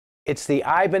It's the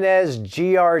Ibanez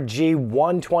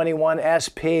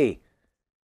GRG121SP.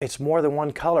 It's more than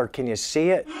one color. Can you see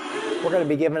it? We're going to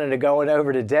be giving it a going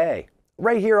over today,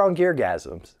 right here on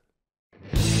GearGasms.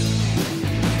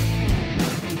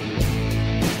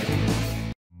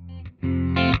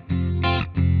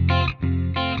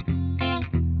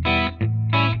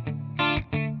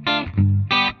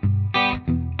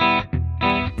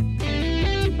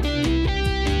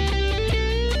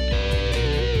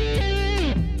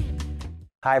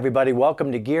 Hi everybody,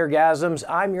 welcome to GearGasms.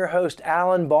 I'm your host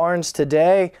Alan Barnes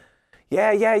today.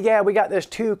 Yeah, we got this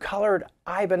two-colored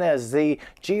Ibanez, the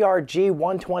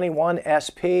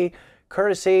GRG121SP,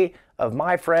 courtesy of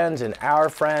my friends and our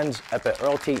friends up at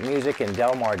Earle Teat Music in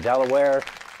Delmar, Delaware.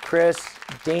 Chris,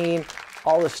 Dean,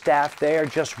 all the staff there,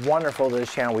 just wonderful to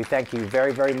this channel. We thank you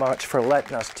very, very much for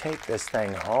letting us take this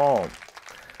thing home.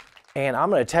 And I'm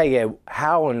going to tell you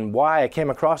how and why I came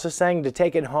across this thing to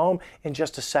take it home in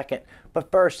just a second. But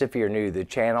first, if you're new to the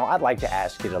channel, I'd like to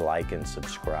ask you to like and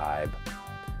subscribe.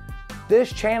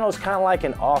 This channel is kind of like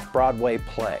an off-Broadway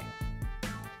play.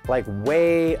 Like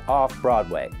way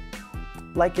off-Broadway.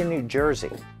 Like in New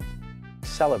Jersey.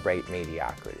 Celebrate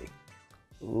mediocrity.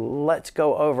 Let's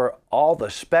go over all the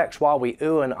specs while we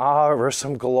ooh and ah over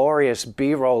some glorious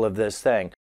B-roll of this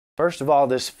thing. First of all,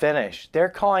 this finish. They're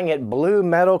calling it blue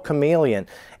metal chameleon.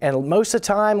 And most of the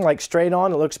time, like straight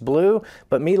on, it looks blue,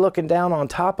 but me looking down on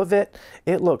top of it,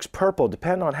 it looks purple,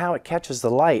 depending on how it catches the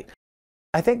light.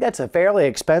 I think that's a fairly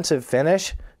expensive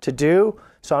finish to do,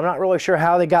 so I'm not really sure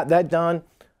how they got that done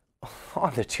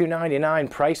on the $299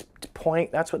 price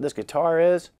point. That's what this guitar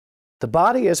is. The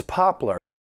body is poplar.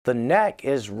 The neck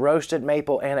is roasted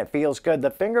maple, and it feels good.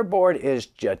 The fingerboard is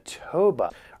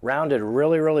Jatoba, rounded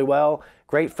really, really well.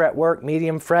 Great fretwork,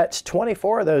 medium frets,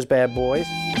 24 of those bad boys.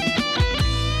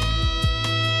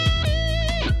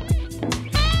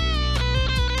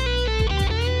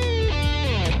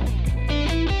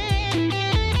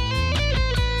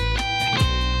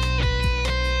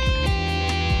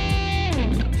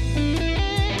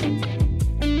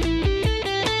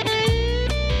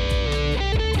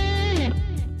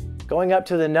 Going up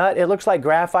to the nut, it looks like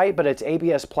graphite, but it's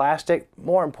ABS plastic.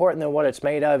 More important than what it's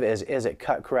made of is it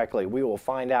cut correctly? We will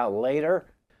find out later.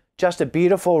 Just a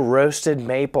beautiful roasted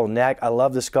maple neck. I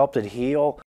love the sculpted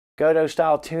heel. Godot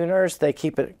style tuners, they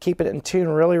keep it in tune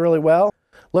really, really well.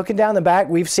 Looking down the back,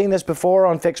 we've seen this before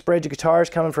on fixed bridge guitars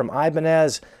coming from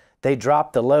Ibanez. They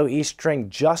drop the low E string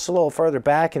just a little further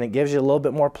back, and it gives you a little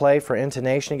bit more play for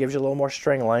intonation. It gives you a little more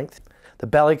string length. The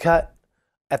belly cut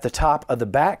at the top of the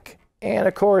back. And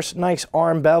of course, nice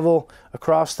arm bevel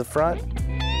across the front.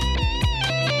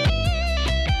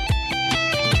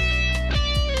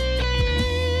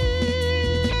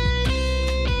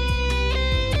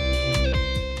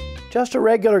 Just a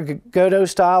regular Godot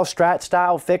style, Strat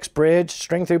style, fixed bridge,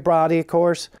 string through body, of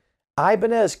course.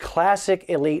 Ibanez Classic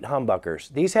Elite humbuckers.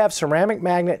 These have ceramic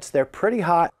magnets. They're pretty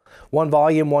hot. One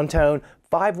volume, one tone,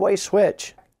 5-way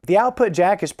switch. The output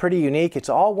jack is pretty unique. It's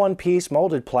all one piece,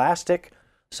 molded plastic.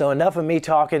 So enough of me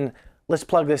talking, let's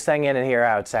plug this thing in and hear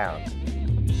how it sounds.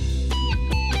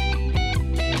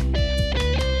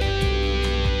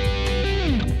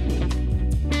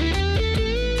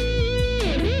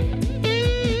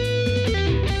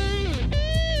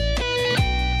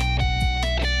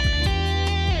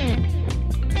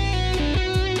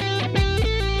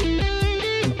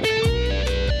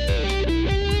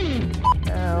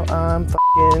 Now I'm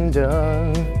fucking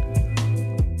done.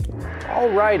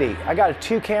 Alrighty, I got a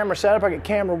 2-camera setup. I got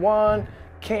camera 1,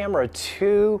 camera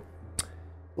 2.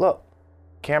 Look,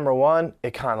 camera 1,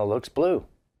 it kind of looks blue.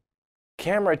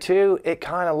 Camera 2, it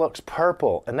kind of looks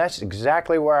purple. And that's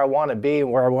exactly where I want to be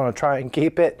and where I want to try and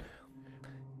keep it.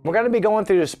 We're going to be going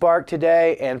through the Spark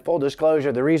today, and full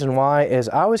disclosure, the reason why is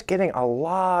I was getting a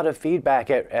lot of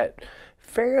feedback at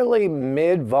fairly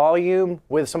mid-volume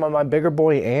with some of my bigger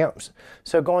boy amps.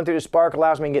 So going through the Spark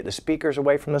allows me to get the speakers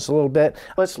away from this a little bit.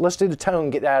 Let's do the tone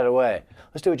and get that out of the way.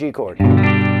 Let's do a G chord.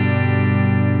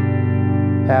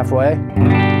 Halfway.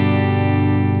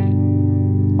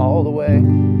 All the way.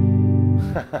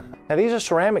 Now these are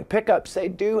ceramic pickups. They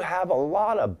do have a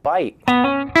lot of bite.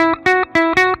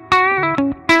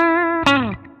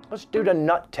 Let's do the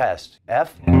nut test.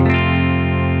 F.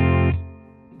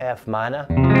 F minor.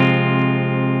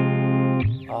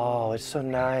 Oh, it's so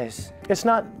nice. It's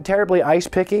not terribly ice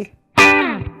picky.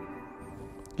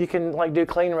 You can like do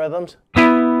clean rhythms.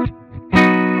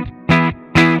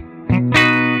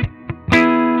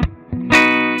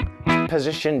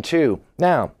 Position 2.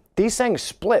 Now, these things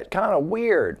split kind of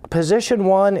weird. Position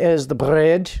 1 is the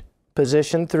bridge.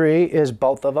 Position 3 is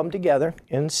both of them together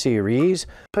in series.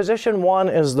 Position 1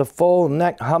 is the full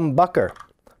neck humbucker.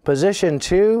 Position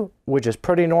 2, which is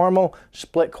pretty normal,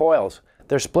 split coils.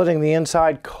 They're splitting the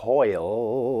inside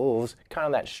coils, kind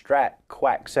of that strat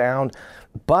quack sound.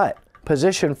 But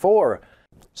position 4,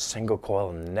 single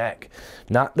coil neck.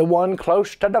 Not the one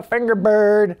close to the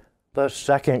fingerbird, the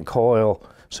second coil.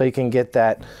 So you can get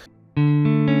that.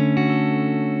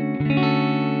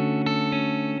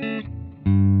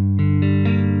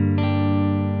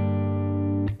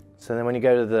 So then when you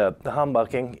go to the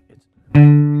humbucking, it's...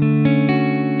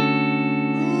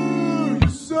 You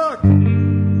suck! You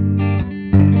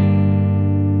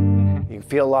can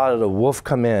feel a lot of the woof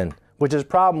come in, which is a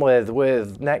problem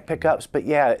with neck pickups, but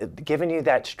yeah, giving you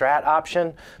that strat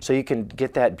option so you can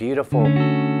get that beautiful...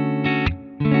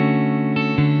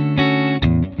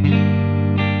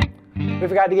 We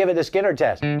forgot to give it the Skinner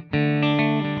test.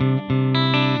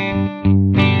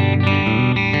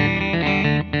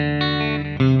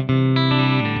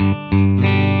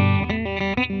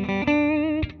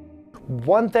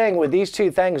 One thing with these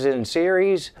two things in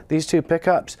series, these two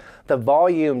pickups, the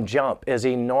volume jump is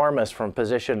enormous from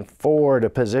position 4 to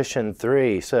position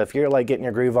 3. So if you're like getting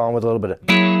your groove on with a little bit of...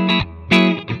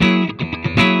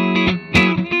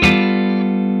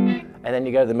 And then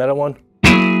you go to the middle one.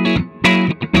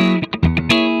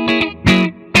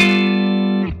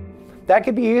 That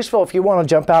could be useful if you want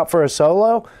to jump out for a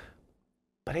solo,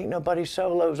 but ain't nobody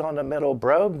solos on the middle,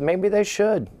 bro. Maybe they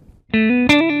should.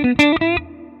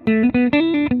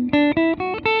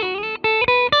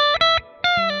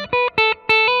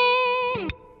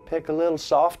 Pick a little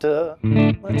softer.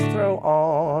 Let's throw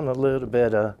on a little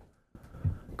bit of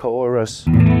chorus.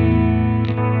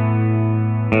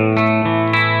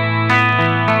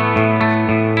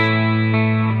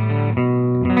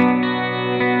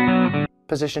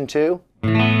 Position 2.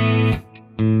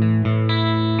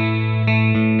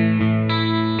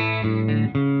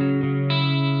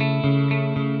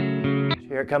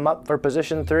 Here come up for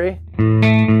position 3.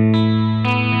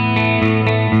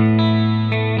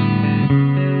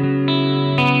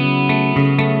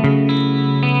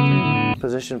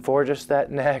 Position 4, just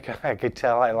that neck. I could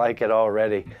tell I like it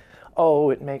already.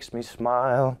 Oh, it makes me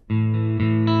smile.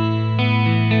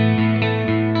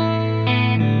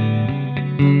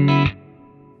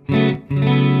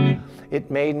 It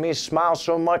made me smile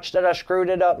so much that I screwed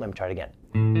it up. Let me try it again.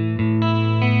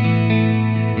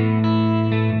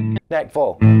 Neck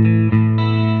full.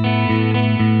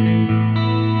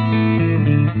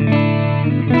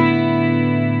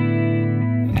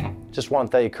 Just one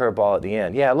throw curveball at the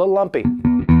end. Yeah, a little lumpy.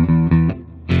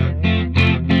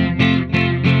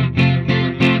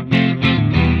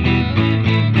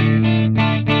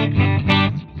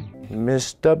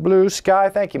 Mr. Blue Sky.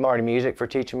 Thank you, Marty Music, for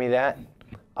teaching me that.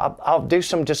 I'll do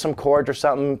just some chords or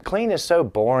something. Clean is so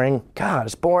boring. God,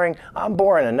 it's boring. I'm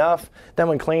boring enough. Then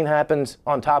when clean happens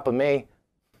on top of me.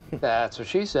 That's what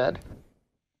she said.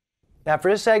 Now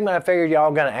for this segment, I figured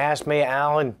y'all gonna ask me,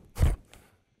 Alan,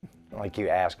 like you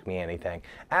ask me anything.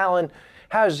 Alan,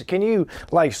 can you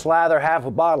like slather half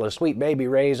a bottle of Sweet Baby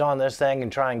Ray's on this thing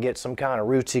and try and get some kind of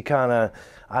rootsy kind of,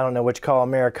 I don't know what you call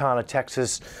Americana,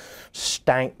 Texas,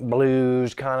 stank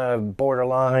blues, kind of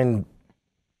borderline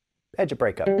edge of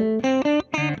breakup. Hope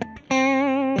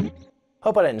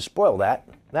I didn't spoil that.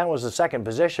 That was the second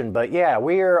position, but yeah,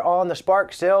 we're on the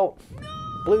Spark still.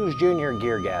 Blues Junior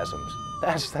GearGasms.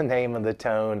 That's the name of the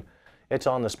tone. It's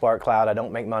on the Spark Cloud. I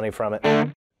don't make money from it.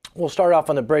 We'll start off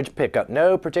on the bridge pickup.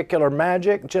 No particular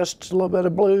magic, just a little bit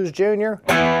of Blues Junior.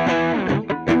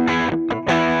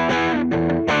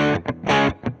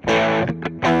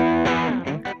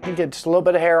 You get just a little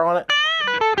bit of hair on it.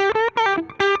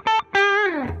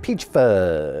 Peach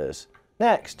Fuzz.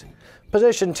 Next,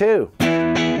 position 2.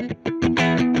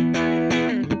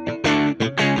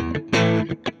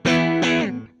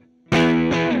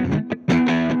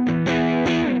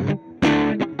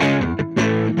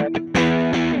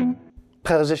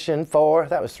 Position 4.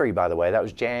 That was 3, by the way. That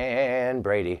was Jan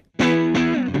Brady.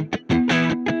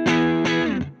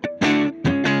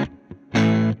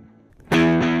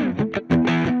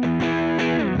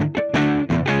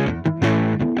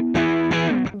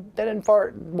 That didn't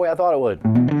fart the way I thought it would.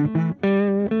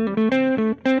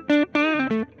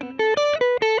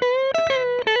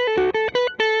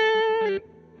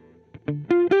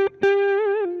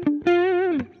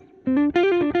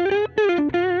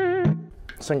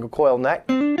 Single coil neck.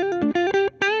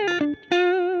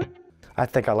 I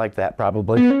think I like that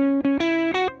probably. Oh,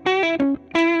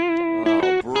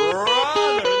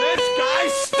 brother, this guy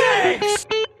stinks!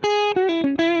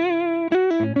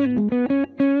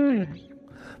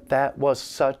 That was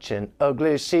such an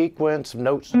ugly sequence of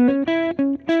notes.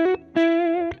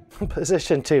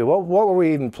 Position 2. What were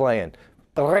we even playing?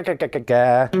 That's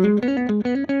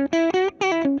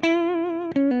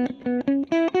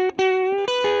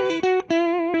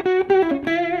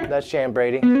Jan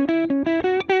Brady.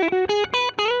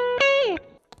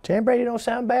 Jan Brady don't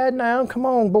sound bad now. Come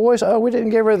on, boys. Oh, we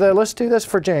didn't give her the. Let's do this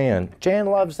for Jan. Jan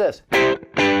loves this.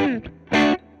 Come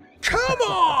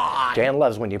on! Jan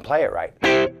loves when you play it right.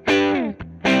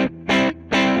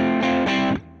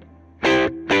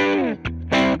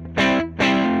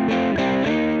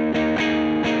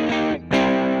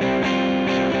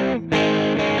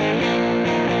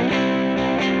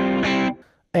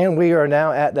 And we are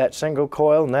now at that single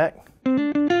coil neck.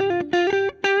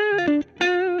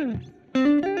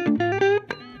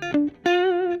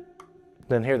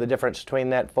 Then hear the difference between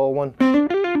that full one.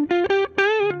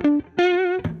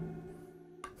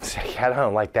 See, I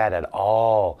don't like that at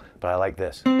all, but I like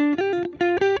this.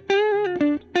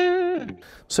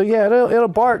 So yeah, it'll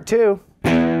bark too.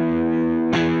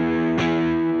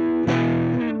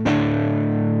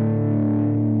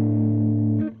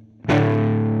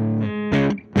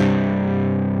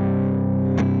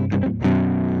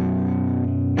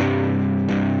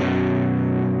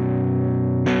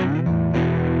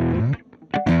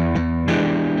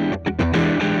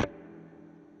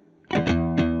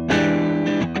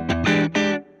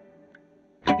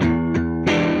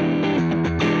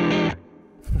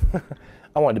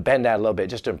 I wanted to bend that a little bit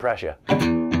just to impress you.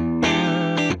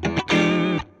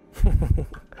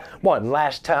 One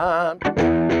last time.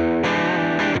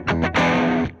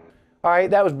 All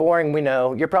right, that was boring, we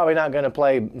know. You're probably not going to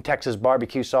play Texas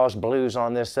barbecue sauce blues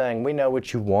on this thing. We know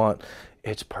what you want.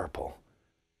 It's purple.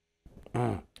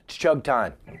 It's chug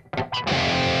time.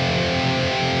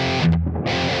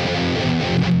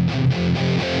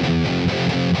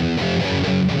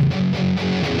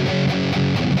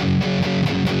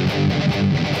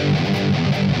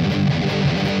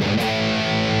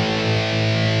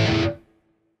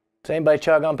 Does anybody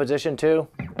chug on position 2?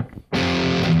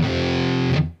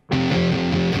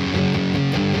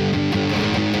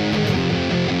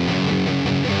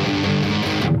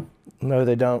 No,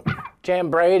 they don't.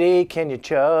 Jan Brady, can you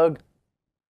chug?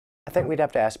 I think we'd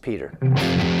have to ask Peter.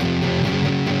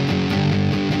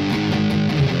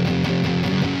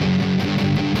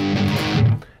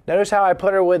 Notice how I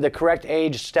put her with the correct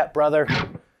age stepbrother?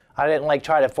 I didn't like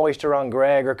try to foist her on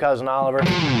Greg or cousin Oliver.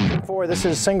 4, this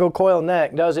is single coil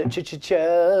neck. Does it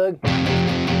ch-ch-chug?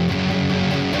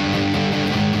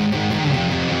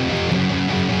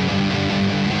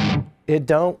 It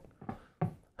don't.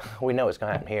 We know it's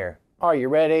gonna happen here. Are you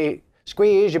ready?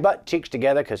 Squeeze your butt cheeks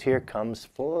together, because here comes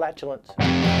flatulence.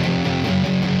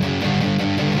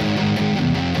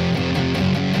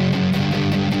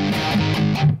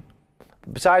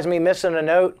 Besides me missing a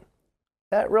note,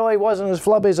 that really wasn't as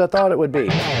flubby as I thought it would be.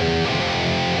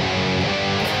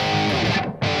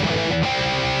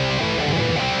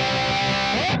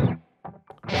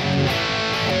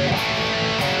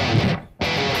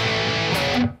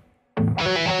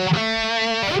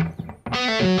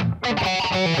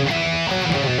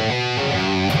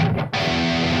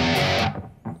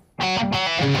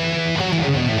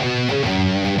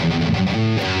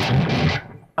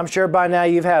 I'm sure by now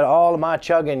you've had all of my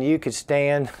chugging you could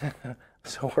stand.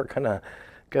 So we're gonna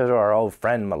go to our old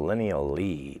friend Millennial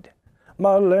Lead.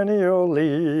 Millennial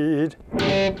Lead.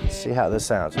 Let's see how this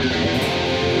sounds.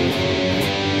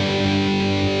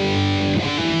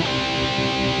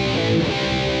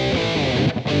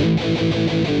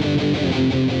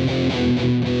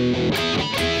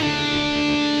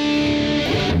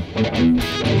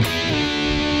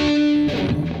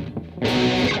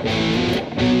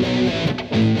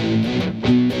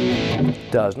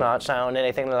 Does not sound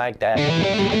anything like that.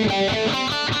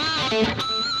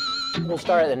 We'll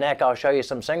start at the neck. I'll show you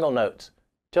some single notes.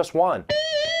 Just one.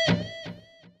 Do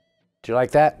you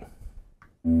like that?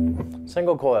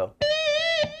 Single coil.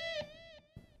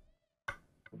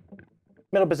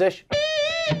 Middle position.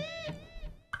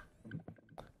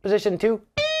 Position 2.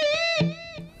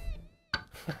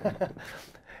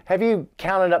 Have you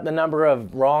counted up the number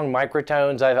of wrong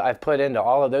microtones I've put into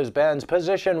all of those bends?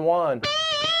 Position 1.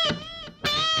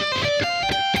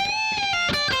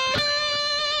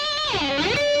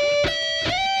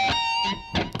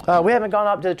 We haven't gone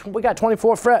up to, we got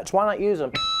 24 frets. Why not use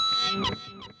them?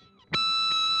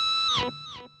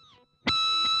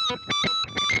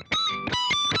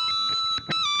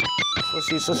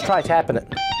 Let's try tapping it.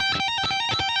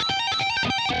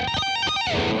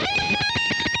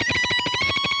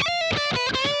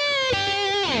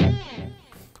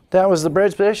 That was the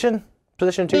bridge position,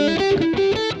 position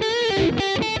 2.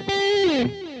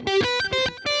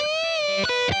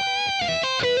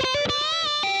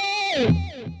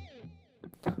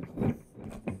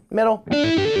 Middle.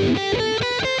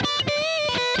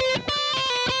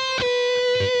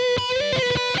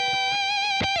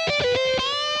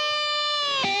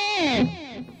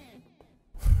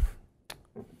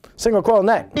 Single coil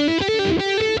neck.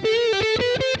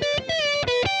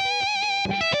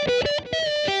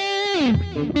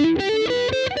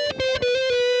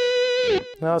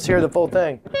 Now let's hear the full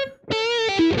thing.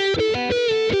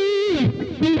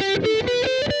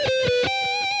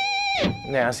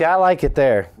 Now, see, I like it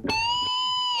there.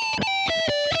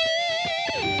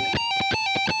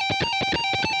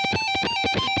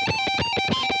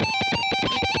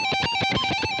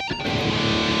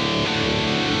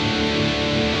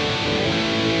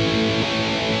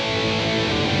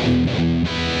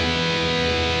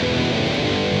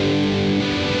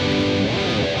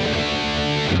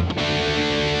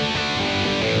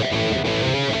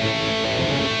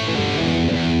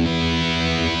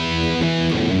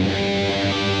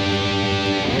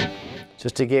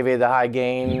 Just to give you the high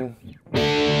gain.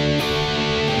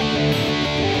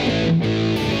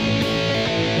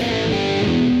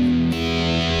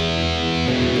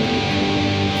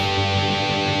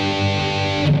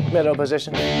 Middle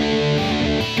position.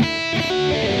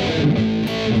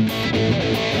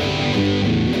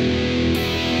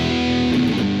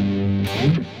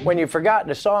 When you've forgotten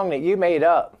a song that you made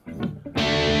up.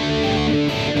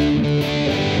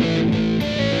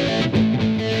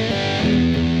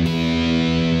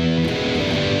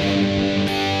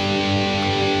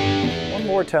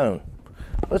 Tone.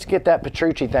 Let's get that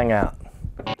Petrucci thing out.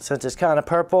 Since it's kind of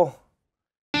purple.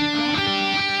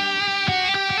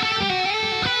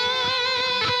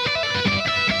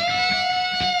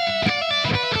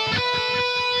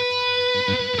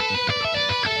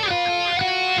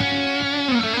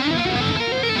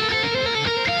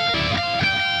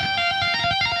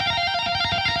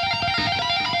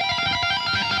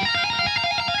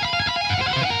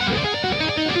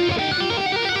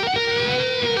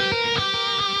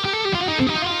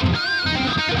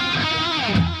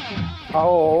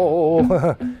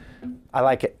 Oh, I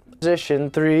like it. Position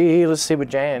 3, let's see what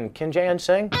Jan, can Jan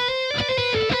sing?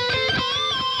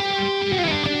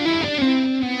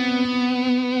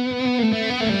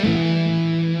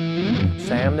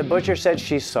 Sam the Butcher said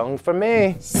she sung for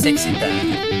me. Sexy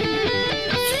time.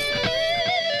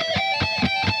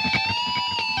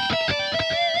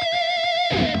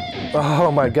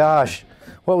 Oh my gosh,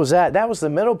 what was that? That was the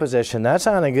middle position, that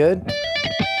sounded good.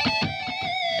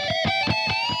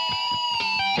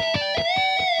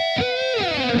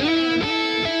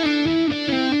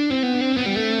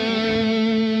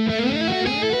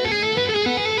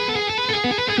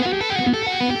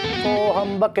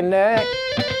 Humbucking neck.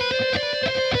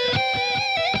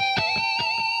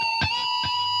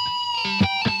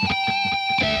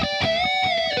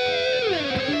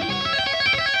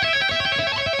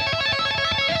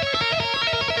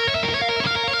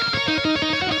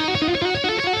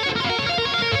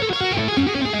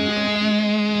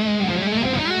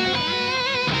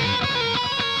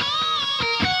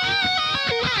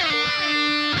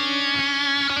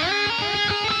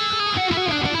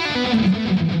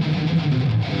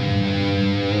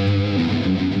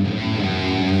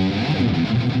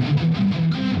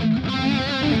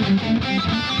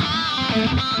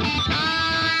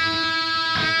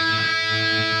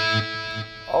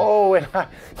 Oh, and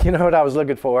you know what I was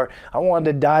looking for? I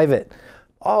wanted to dive it.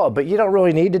 Oh, but you don't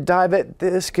really need to dive it.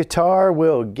 This guitar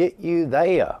will get you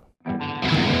there.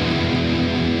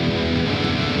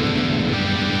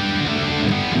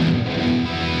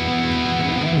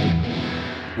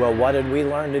 Well, what did we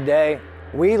learn today?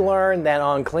 We learned that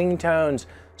on clean tones,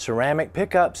 ceramic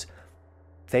pickups,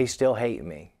 they still hate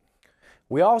me.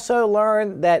 We also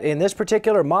learned that in this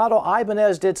particular model,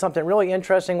 Ibanez did something really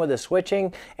interesting with the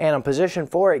switching, and on position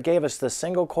 4, it gave us the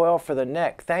single coil for the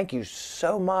neck. Thank you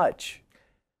so much.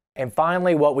 And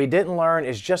finally, what we didn't learn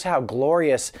is just how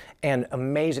glorious and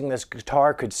amazing this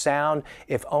guitar could sound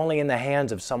if only in the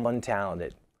hands of someone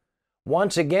talented.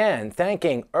 Once again,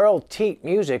 thanking Earle Teat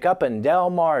Music up in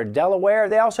Delmar, Delaware.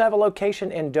 They also have a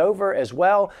location in Dover as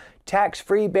well.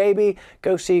 Tax-free, baby.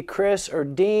 Go see Chris or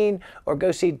Dean or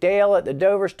go see Dale at the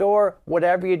Dover store.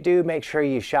 Whatever you do, make sure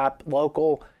you shop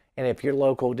local. And if you're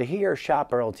local to here,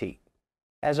 shop Earle Teat.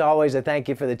 As always, I thank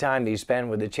you for the time that you spend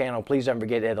with the channel. Please don't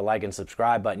forget to hit the like and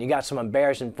subscribe button. You got some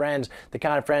embarrassing friends, the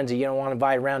kind of friends that you don't want to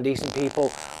invite around decent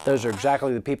people. Those are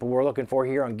exactly the people we're looking for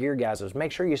here on GearGasms.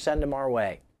 Make sure you send them our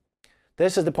way.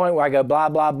 This is the point where I go blah,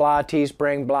 blah, blah,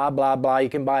 Teespring, blah, blah, blah. You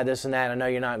can buy this and that. I know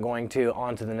you're not going to.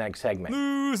 On to the next segment.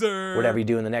 Loser. Whatever you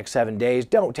do in the next 7 days,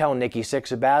 don't tell Nikki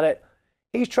Sixx about it.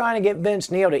 He's trying to get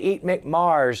Vince Neil to eat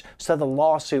McMars so the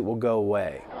lawsuit will go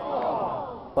away.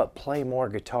 but play more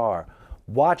guitar.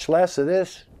 Watch less of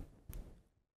this,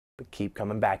 but keep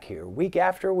coming back here week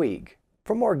after week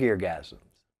for more GearGasms.